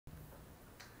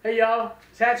Hey y'all,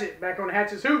 it's Hatchet back on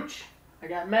Hatchets Hooch. I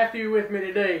got Matthew with me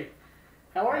today.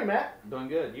 How are you, Matt? Doing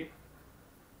good. You?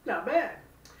 Not bad.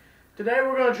 Today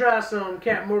we're going to try some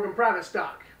Captain Morgan private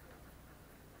stock.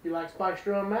 You like spiced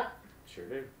rum, Matt? Sure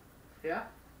do. Yeah?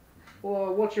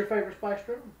 Well, what's your favorite spiced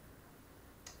rum?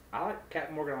 I like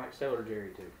Captain Morgan. I like Sailor Jerry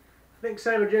too. I think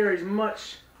Sailor Jerry's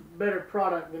much better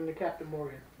product than the Captain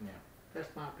Morgan. Yeah.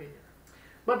 That's my opinion.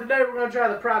 But today we're going to try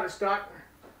the private stock.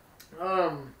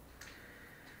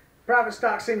 Private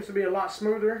stock seems to be a lot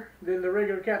smoother than the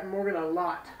regular Captain Morgan, a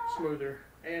lot smoother,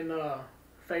 and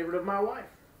favorite of my wife.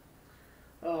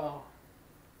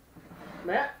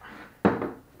 Matt,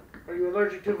 are you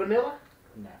allergic to vanilla?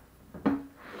 No.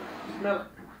 Smell it.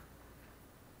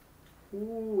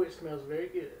 Ooh, it smells very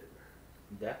good.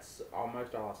 That's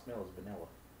almost all I smell is vanilla.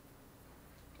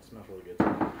 It smells really good.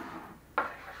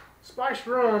 Spiced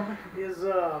rum is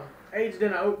aged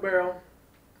in an oak barrel.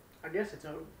 I guess it's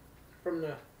oak from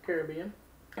the Caribbean.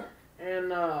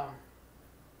 And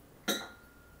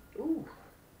ooh,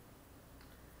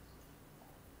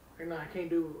 and I can't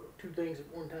do two things at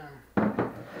one time.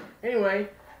 Anyway,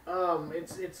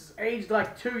 it's aged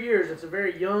like 2 years. It's a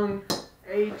very young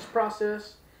age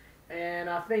process, and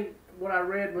I think what I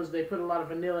read was they put a lot of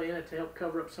vanilla in it to help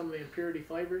cover up some of the impurity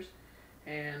flavors,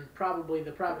 and probably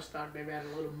the private stock they've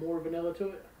added a little more vanilla to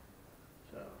it.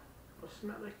 So let's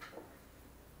smell it.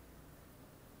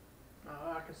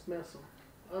 I can smell some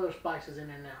other spices in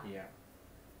there now. Yeah.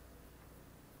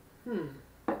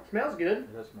 Smells good.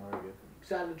 It does smell really good.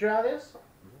 Excited to try this? Yeah,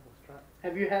 let's try it.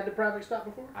 Have you had the private stock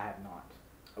before? I have not.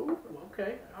 Oh,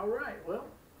 okay. All right. Well,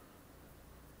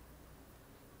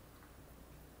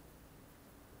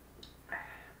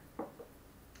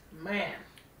 man,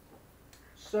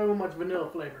 so much vanilla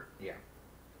flavor. Yeah.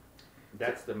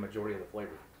 That's the majority of the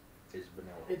flavor is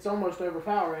vanilla. It's almost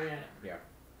overpowering, ain't it? Yeah.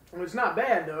 Well, it's not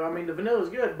bad though. I mean, the vanilla's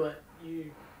good, but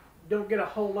you don't get a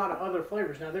whole lot of other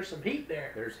flavors. Now, there's some heat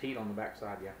there. There's heat on the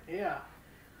backside, yeah. Yeah.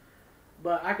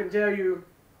 But I can tell you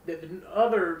that the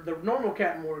normal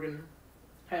Captain Morgan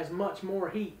has much more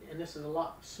heat, and this is a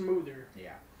lot smoother.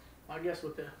 Yeah. I guess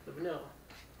with the vanilla.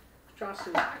 Let's try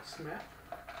some ice, Matt.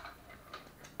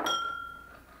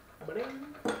 Ba-ding.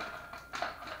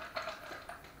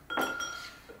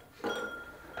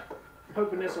 I'm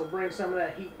hoping this will bring some of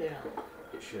that heat down.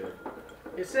 It should.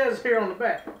 It says here on the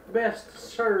back, best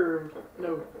served,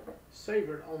 no,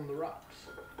 savored on the rocks.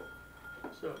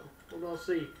 So, we're going to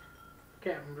see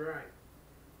Captain's right.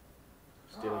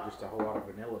 Still just a whole lot of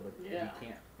vanilla, but yeah. You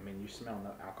can't, I mean, you smell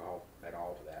no alcohol at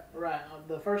all to that. Right.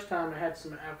 The first time it had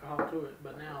some alcohol to it,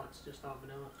 but now it's just all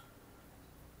vanilla.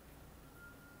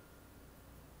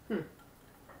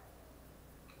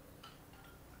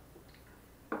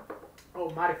 Oh,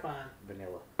 mighty fine.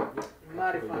 Vanilla.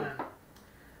 Mighty fine.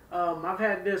 I've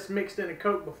had this mixed in a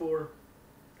Coke before,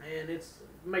 and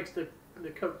makes the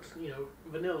Coke,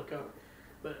 vanilla Coke.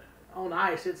 But on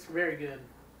ice, it's very good.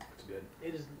 It's good.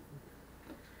 It is.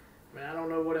 I mean, I don't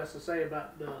know what else to say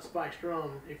about the spiced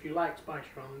rum. If you like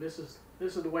spiced rum, this is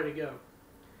the way to go.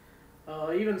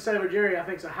 Even Sailor Jerry, I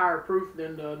think, is a higher proof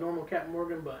than the normal Captain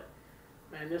Morgan, but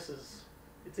man, it's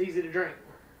easy to drink.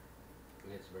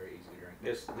 It's very easy to drink.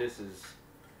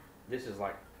 This is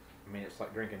like, I mean, it's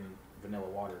like drinking vanilla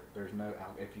water. There's no,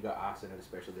 if you got ice in it,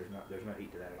 especially, there's no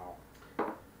heat to that at all.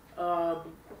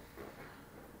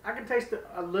 I can taste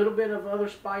a little bit of other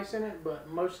spice in it, but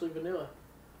mostly vanilla.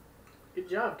 Good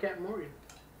job, Captain Morgan.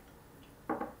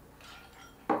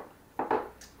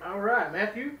 All right,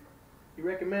 Matthew, you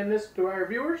recommend this to our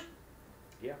viewers?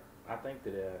 Yeah, I think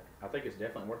it's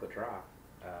definitely worth a try.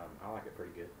 I like it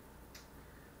pretty good.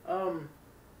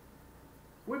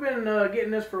 We've been getting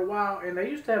this for a while, and they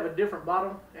used to have a different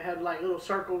bottle. It had like little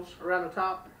circles around the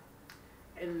top,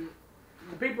 and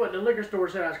the people at the liquor store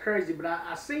said I was crazy, but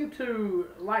I seem to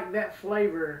like that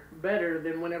flavor better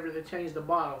than whenever they changed the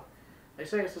bottle. They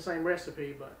say it's the same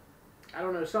recipe, but I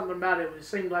don't know, something about it. It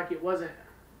seemed like it wasn't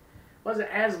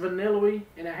as vanilla-y,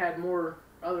 and it had more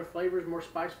other flavors, more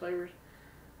spice flavors.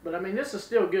 But I mean, this is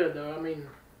still good though. I mean,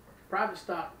 private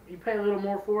stock, you pay a little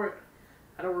more for it.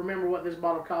 I don't remember what this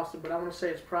bottle costed, but I want to say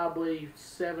it's probably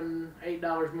 $7,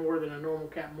 $8 more than a normal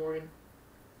Captain Morgan.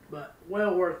 But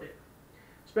well worth it,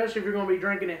 especially if you're going to be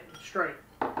drinking it straight.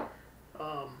 If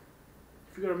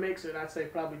you're going to mix it, I'd say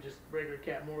probably just regular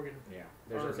Captain Morgan. Yeah,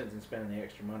 there's no sense in spending the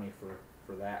extra money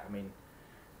for that. I mean,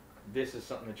 this is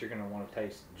something that you're going to want to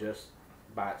taste just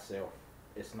by itself.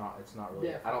 It's not really.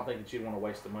 Yeah. I don't think that you'd want to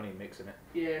waste the money mixing it.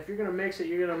 Yeah, if you're going to mix it,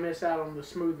 you're going to miss out on the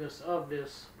smoothness of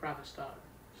this private stock.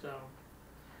 So,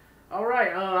 all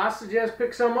right, I suggest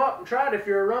pick some up and try it if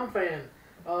you're a rum fan.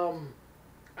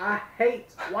 I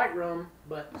hate white rum,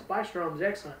 but spiced rum is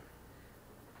excellent.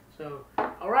 So,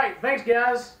 all right, thanks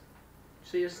guys.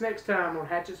 See us next time on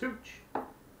Hatchets Hooch.